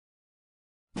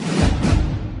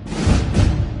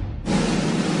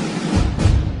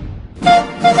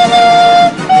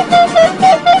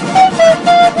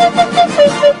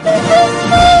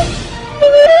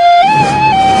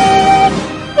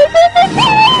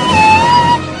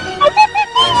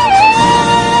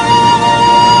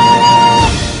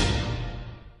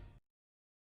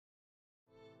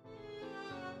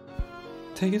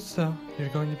Take it slow. You're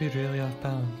going to be really off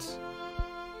balance.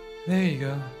 There you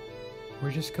go. We're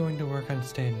just going to work on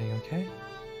standing, okay?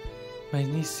 My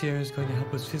niece Sierra is going to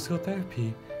help with physical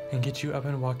therapy and get you up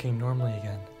and walking normally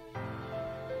again.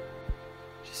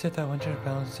 She said that once you're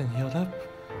balanced and healed up,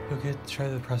 you'll get to try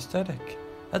the prosthetic.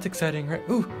 That's exciting, right?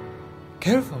 Ooh!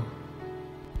 Careful!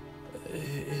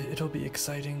 It'll be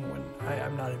exciting when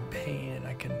I'm not in pain and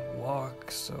I can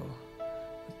walk, so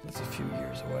that's a few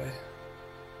years away.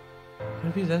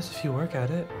 It'll be less if you work at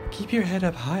it. Keep your head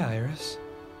up high, Iris.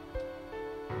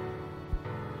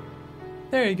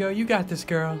 There you go, you got this,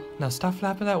 girl. Now stop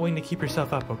flapping that wing to keep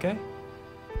yourself up, okay?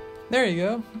 There you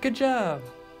go, good job!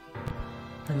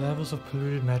 Her levels of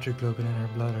polluted metroglobin in her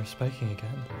blood are spiking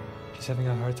again. She's having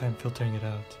a hard time filtering it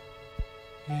out.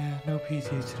 Yeah, no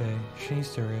PT today. She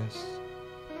needs to rest.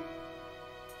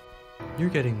 You're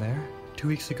getting there. 2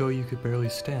 weeks ago you could barely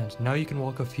stand. Now you can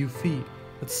walk a few feet.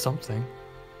 That's something.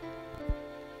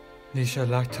 Nisha,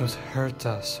 lactose hurt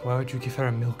us. Why would you give her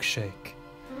a milkshake?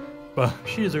 Well,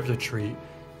 she deserves a treat.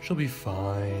 She'll be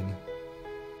fine.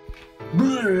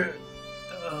 Let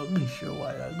me show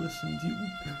why I listened to you.